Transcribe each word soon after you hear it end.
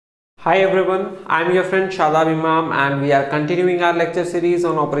Hi everyone, I am your friend Shadab Imam and we are continuing our lecture series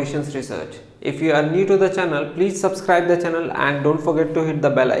on operations research. If you are new to the channel, please subscribe the channel and don't forget to hit the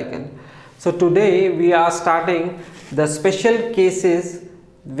bell icon. So today we are starting the special cases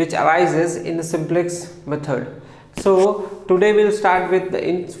which arises in the simplex method. So today we'll start with the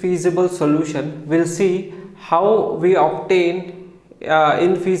infeasible solution. We'll see how we obtain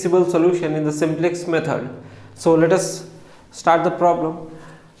infeasible solution in the simplex method. So let us start the problem.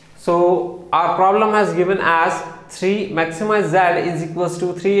 So our problem has given as 3 maximize z is equals to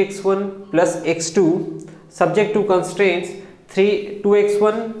 3x1 plus x2 subject to constraints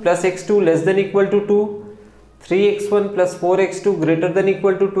 2x1 plus x2 less than equal to 2, 3x1 plus 4x2 greater than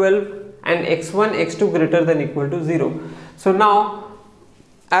equal to 12 and x1 x2 greater than equal to 0. So now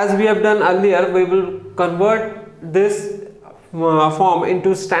as we have done earlier, we will convert this form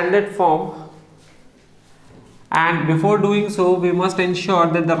into standard form. And before doing so, we must ensure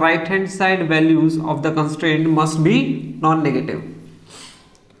that the right hand side values of the constraint must be non-negative.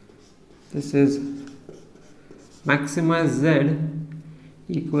 This is maximize z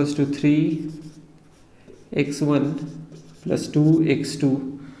equals to 3x1 plus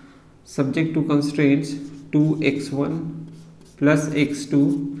 2x2 subject to constraints 2x1 plus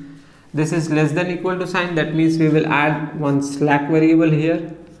x2. This is less than equal to sign, that means we will add one slack variable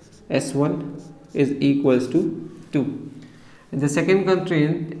here, s1 is equals to 2. In the second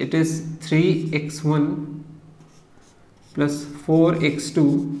constraint, it is 3x1 plus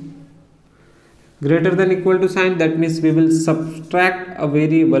 4x2 greater than equal to sign, that means we will subtract a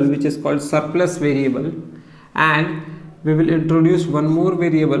variable which is called surplus variable and we will introduce one more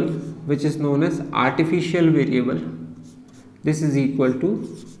variable which is known as artificial variable. This is equal to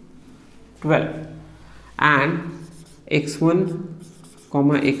 12 and x1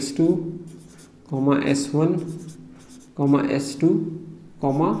 comma x2 comma s1 comma s2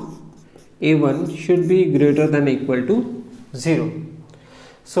 comma a1 should be greater than equal to 0.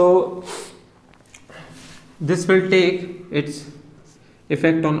 So this will take its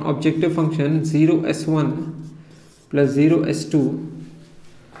effect on objective function 0s1 plus 0s2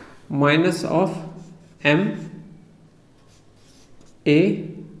 minus of m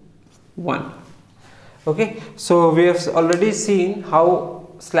a1. Okay, so we have already seen how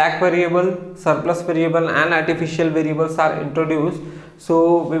slack variable, surplus variable and artificial variables are introduced.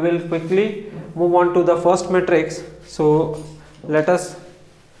 So we will quickly move on to the first matrix. So let us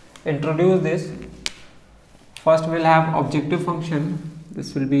introduce this. First we will have objective function.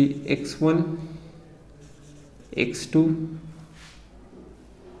 This will be x1, x2,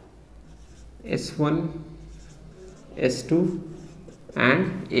 s1, s2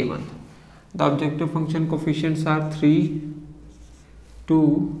 and a1. The objective function coefficients are 3,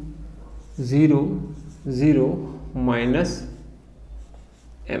 2, 0, 0, minus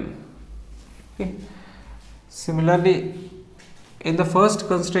m. Okay. Similarly, in the first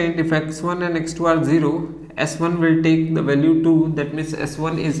constraint, if x1 and x2 are 0, s1 will take the value 2, that means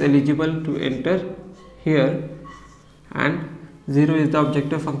s1 is eligible to enter here, and 0 is the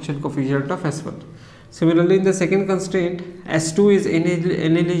objective function coefficient of s1. Similarly, in the second constraint, s2 is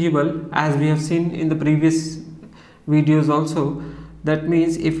ineligible, as we have seen in the previous videos also. That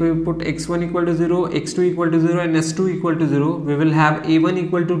means if we put x1 equal to 0, x2 equal to 0 and s2 equal to 0, we will have a1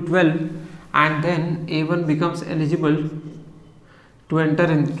 equal to 12 and then a1 becomes eligible to enter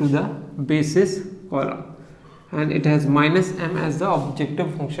into the basis column and it has minus m as the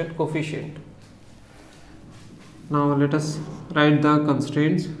objective function coefficient. Now let us write the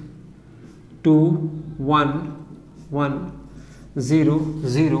constraints. 2, 1, 1, 0,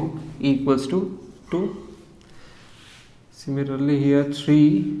 0 equals to 2. Similarly here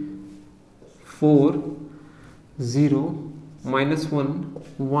 3, 4, 0, minus 1,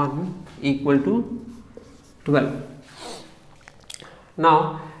 1 equal to 12.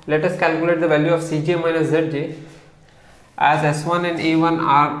 Now let us calculate the value of Cj minus Zj, as S1 and A1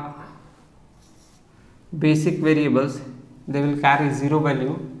 are basic variables, they will carry 0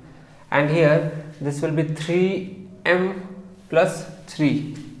 value, and here this will be 3m plus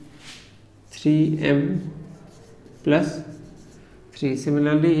 3, 3m plus 3.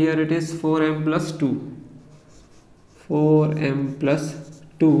 Similarly here it is 4m plus 2, 4m plus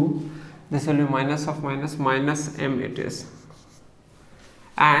 2, this will be minus of minus m it is,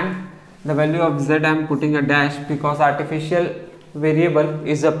 and the value of z I am putting a dash because artificial variable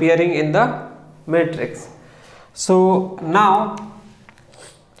is appearing in the matrix. So now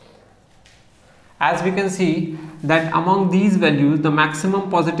as we can see that among these values the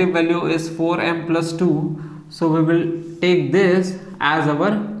maximum positive value is 4m plus 2, so we will take this as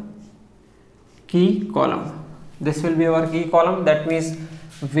our key column. This will be our key column, that means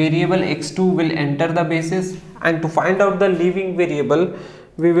variable x2 will enter the basis, and to find out the leaving variable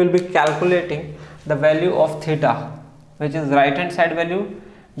we will be calculating the value of theta, which is right hand side value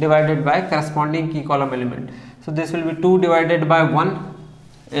divided by corresponding key column element. So this will be 2 divided by 1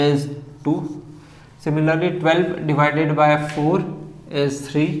 is 2. Similarly 12 divided by 4 is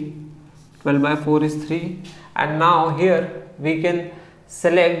 3. 12 by 4 is 3. And now here we can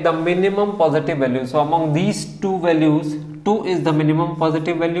select the minimum positive value. So among these two values, 2 is the minimum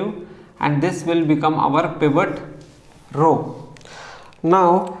positive value, and this will become our pivot row.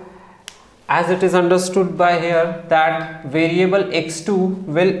 Now as it is understood by here that variable x2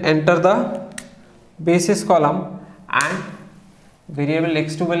 will enter the basis column, and variable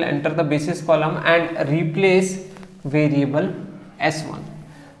x2 will enter the basis column and replace variable s1.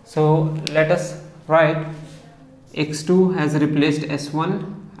 So let us write x2 has replaced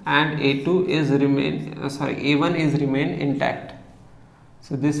s1 and a2 is a1 is remain intact.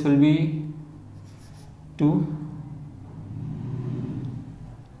 So this will be 2,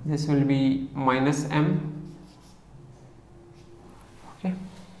 this will be minus m, okay,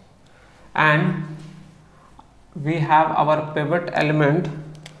 and we have our pivot element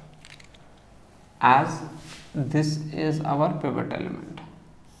as this is our pivot element.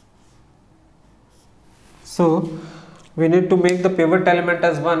 So we need to make the pivot element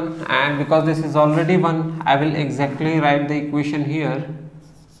as 1, and because this is already 1, I will exactly write the equation here: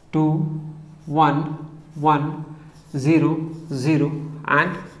 2 1 1 0 0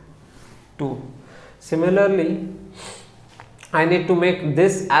 and 2. Similarly I need to make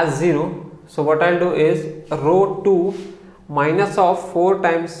this as 0. So what I'll do is row 2 minus of 4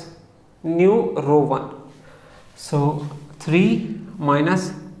 times new row 1. So 3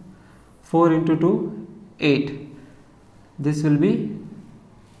 minus 4 into 2, 8. This will be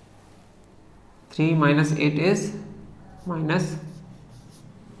 3 minus 8 is minus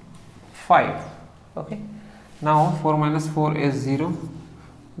 5. Okay. Now 4 minus 4 is 0.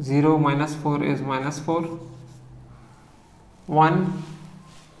 0 minus 4 is minus 4. 1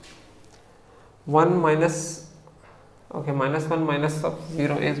 minus, okay, minus 1 minus of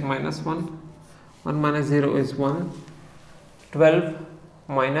 0 is minus 1. 1 minus 0 is 1. 12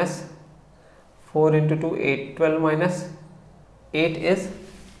 minus 4 into 2, 8. 12 minus 8 is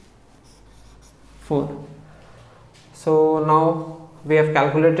 4. So now we have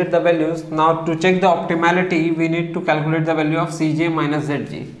calculated the values. Now to check the optimality we need to calculate the value of Cj minus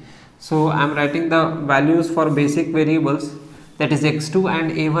Zj. So I am writing the values for basic variables, that is x2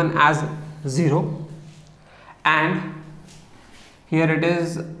 and a1 as 0, and here it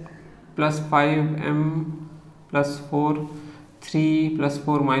is plus 5m plus 4, 3 plus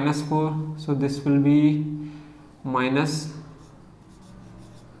 4 minus 4, so this will be minus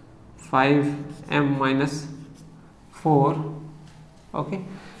 5m minus 4. Okay,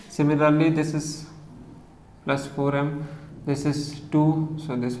 similarly this is plus 4m, this is 2,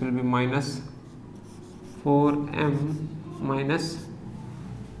 so this will be minus 4m minus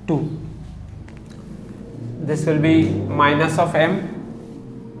 2. This will be minus of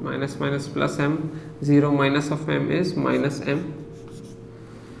m, minus minus plus m, 0 minus of m is minus m,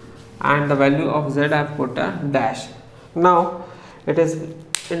 and the value of z I have put a dash. Now it is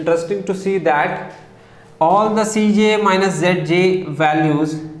interesting to see that all the Cj minus Zj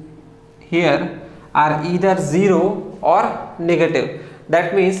values here are either 0 or negative.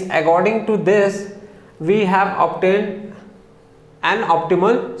 That means according to this we have obtained an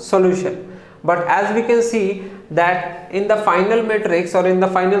optimal solution. But as we can see that in the final matrix or in the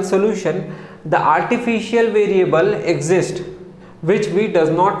final solution, the artificial variable exists, which we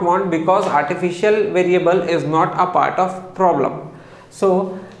does not want, because artificial variable is not a part of problem.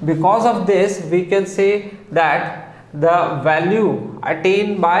 So because of this we can say that the value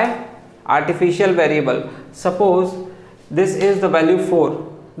attained by artificial variable, suppose this is the value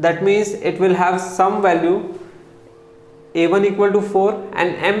 4, that means it will have some value a1 equal to 4,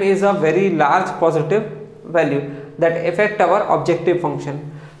 and m is a very large positive value that affect our objective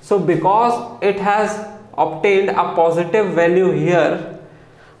function. So because it has obtained a positive value here,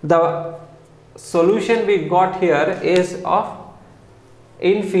 the solution we got here is of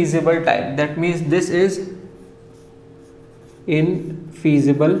infeasible type. That means this is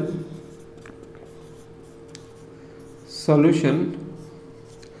infeasible solution,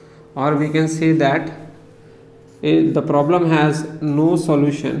 or we can say that the problem has no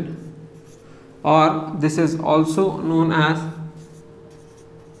solution, or this is also known as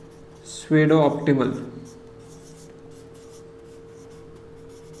pseudo-optimal,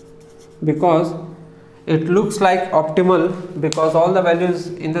 because it looks like optimal because all the values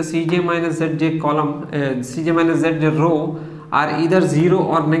in the Cj minus Zj column, Cj minus Zj row are either 0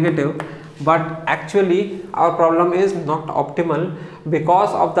 or negative, but actually our problem is not optimal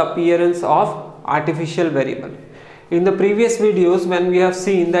because of the appearance of artificial variable. In the previous videos, when we have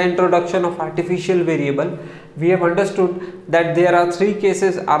seen the introduction of artificial variable, we have understood that there are three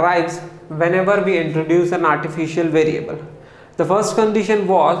cases arise whenever we introduce an artificial variable. The first condition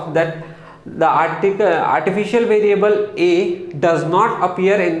was that the artificial variable A does not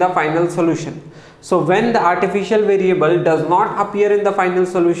appear in the final solution. So when the artificial variable does not appear in the final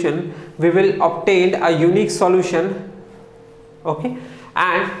solution, we will obtain a unique solution. Okay,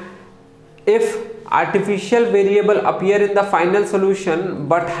 and if artificial variable appear in the final solution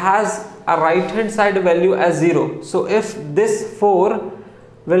but has a right hand side value as 0, so if this 4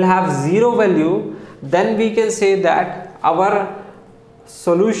 will have 0 value, then we can say that our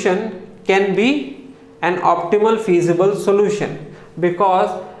solution can be an optimal feasible solution, because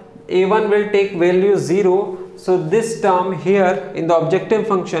A1 will take value 0, so this term here in the objective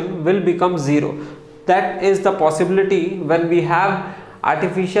function will become 0. That is the possibility when we have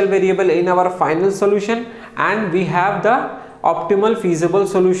artificial variable in our final solution and we have the optimal feasible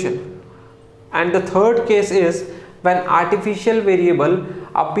solution. And the third case is when artificial variable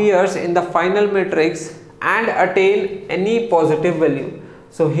appears in the final matrix and attain any positive value.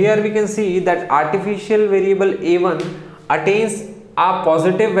 So here we can see that artificial variable A1 attains a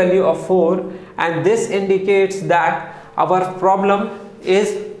positive value of 4, and this indicates that our problem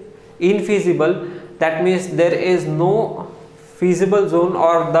is infeasible. That means there is no feasible zone,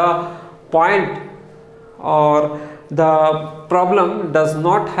 or the point or the problem does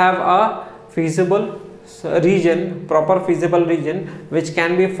not have a feasible region, proper feasible region, which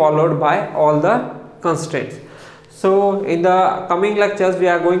can be followed by all the constraints. So in the coming lectures we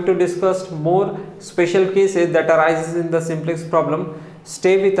are going to discuss more special cases that arises in the simplex problem.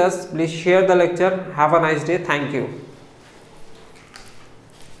 Stay with us, please share the lecture. Have a nice day. Thank you.